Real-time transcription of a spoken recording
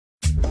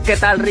¿Qué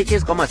tal,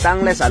 rikis? ¿Cómo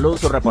están? Les saluda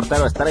su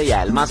reportero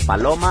estrella, el más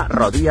paloma,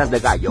 rodillas de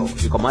gallo.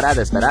 Y como era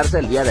de esperarse,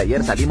 el día de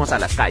ayer salimos a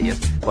las calles.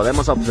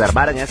 Podemos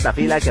observar en esta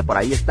fila que por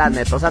ahí está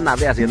Neto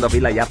Sanabria haciendo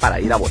fila ya para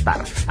ir a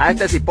votar. A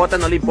este cipote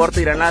no le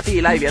importa ir en la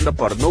fila y viendo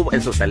por noob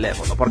en su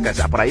teléfono, porque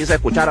por ahí se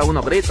escucharon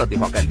unos gritos,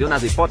 dijo aquel de una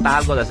cipota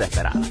algo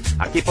desesperada.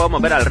 Aquí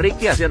podemos ver al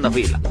Ricky haciendo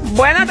fila.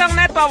 Bueno, don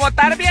Neto, ¿a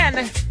votar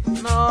viene?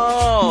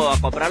 No, a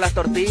comprar las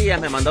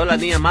tortillas, me mandó la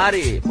niña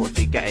Mari. Pues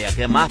sí,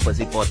 ¿qué más? Pues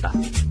cipota.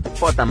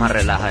 Cipota más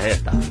relaja es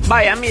esta.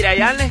 Vaya, mira,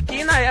 allá en la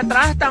esquina, allá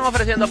atrás están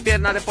ofreciendo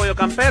piernas de pollo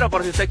campero,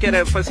 por si usted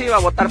quiere, pues sí, va a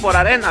votar por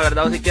arena,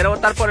 ¿verdad? O si quiere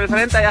votar por el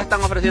frente, allá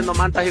están ofreciendo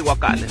mantas y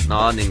guacales.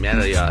 No, ni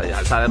mierda, ya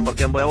saben por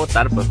quién voy a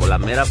votar, pues por la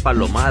mera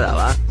palomada,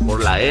 ¿va?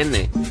 Por la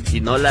N,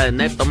 y no la de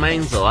Neto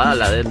Menso, ¿va?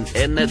 La de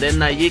N de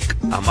Nayik.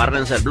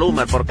 Amárrense el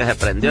bloomer porque se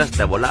prendió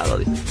este volado,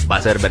 dijo. Va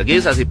a ser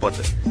verguiza,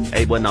 cipote.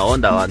 Ey, buena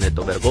onda, va,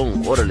 Neto,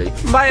 vergón, órale.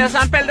 Vaya,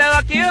 zampe el dedo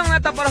aquí, don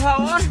Neto, por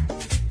favor.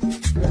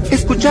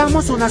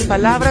 Escuchamos unas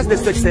palabras de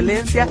su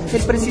excelencia,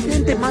 el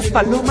presidente más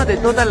paloma de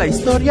toda la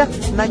historia,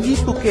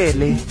 Nayib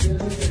Bukele.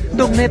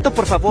 Don Neto,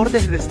 por favor,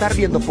 deje de estar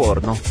viendo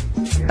porno.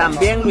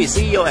 También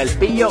Luisillo, el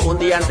pillo, un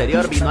día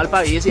anterior vino al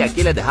país y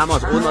aquí les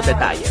dejamos unos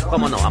detalles.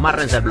 Cómo no,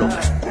 amárrense el bloomer.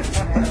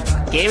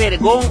 ¡Qué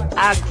vergón!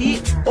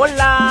 Aquí,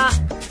 hola.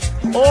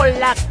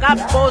 Hola,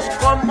 capos,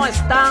 ¿cómo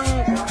están?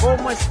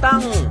 ¿Cómo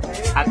están?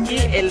 Aquí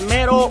el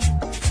mero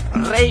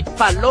rey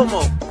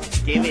palomo.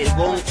 Qué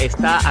vergón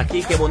está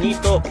aquí, qué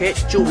bonito, qué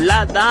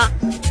chulada.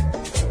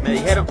 Me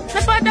dijeron, ¿se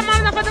puede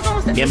tomar una foto con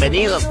usted?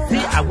 Bienvenido. Sí,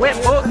 a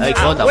huevo. Ay,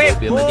 a huevo.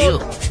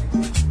 Bienvenido.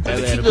 Qué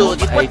vergón,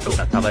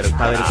 está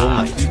vergón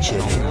aquí,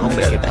 chévere.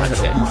 Hombre, qué pasa.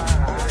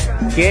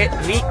 Qué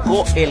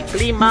rico el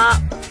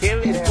clima, qué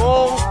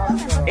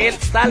vergón. El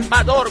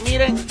Salvador,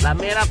 miren, la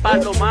mera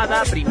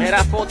palomada,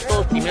 primeras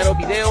fotos, primeros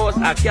videos,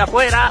 aquí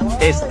afuera,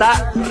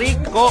 está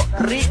rico,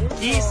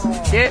 rikis,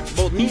 qué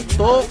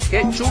bonito,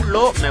 qué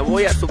chulo. Me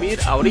voy a subir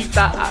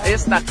ahorita a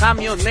esta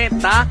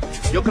camioneta.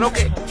 Yo creo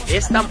que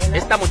esta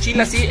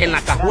mochila sí, en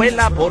la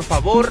cajuela, por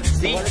favor,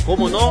 sí,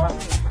 cómo no.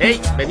 Ey,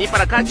 vení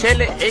para acá,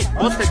 Chele. Ey,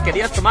 vos te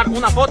querías tomar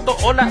una foto.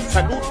 Hola,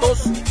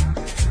 saludos.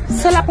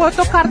 ¿Se la puedo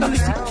tocar, don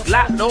Luisito?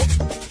 Claro.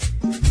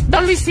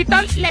 Don Luisito,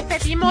 le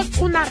pedimos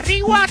una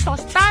rigua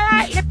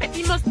tostada, le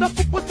pedimos 2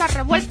 pupusas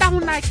revueltas,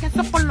 una de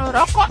queso con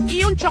loroco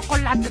y un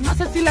chocolate. No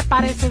sé si le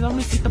parece, don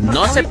Luisito.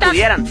 No se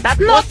pudieran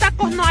tacos. No,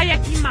 tacos no hay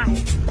aquí más.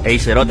 Ey,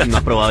 cerote, no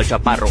has probado el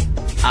chaparro.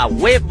 A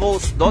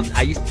huevos,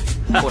 ahí,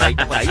 por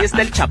ahí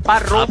está el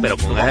chaparro. Pero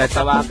con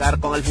esta va a quedar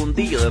con el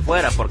fundillo de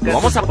fuera, porque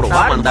vamos a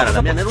probar, mandar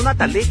a tener una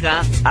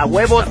talega. A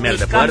huevos, miel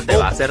de fuerte,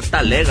 va a ser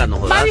talega, no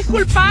jodas. Va a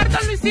disculpar,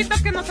 don Luisito,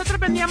 que nosotros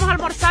veníamos a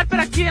almorzar,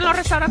 pero aquí en los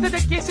restaurantes de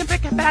aquí siempre hay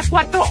que esperar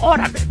 4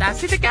 horas, ¿verdad?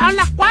 Así te quedan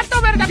las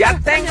 4, ¿verdad? Ya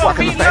tengo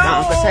filo.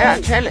 Aunque sea,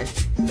 Chele,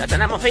 ya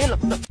tenemos filo.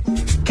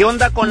 ¿Qué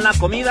onda con la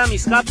comida,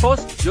 mis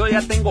capos? Yo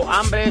ya tengo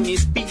hambre,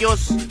 mis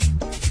pillos.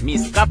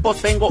 Mis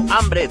capos, tengo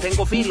hambre,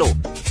 tengo filo.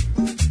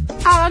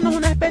 Háganos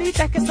una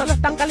esperita, es que solo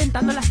están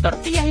calentando las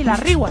tortillas y la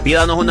rigua.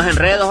 Pídanos unos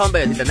enredos,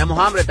 hombre, si tenemos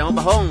hambre, tenemos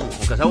bajón.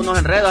 Aunque sea unos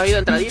enredos ahí de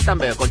entradita,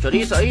 hombre, con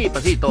chorizo ahí,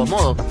 pues sí, todos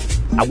modos.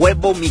 A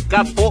huevo, mi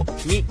capo,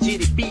 mi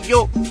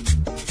chiripillo,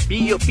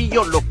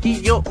 pillo,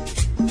 loquillo.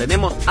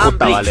 Tenemos hambre.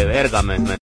 Puta, vale verga,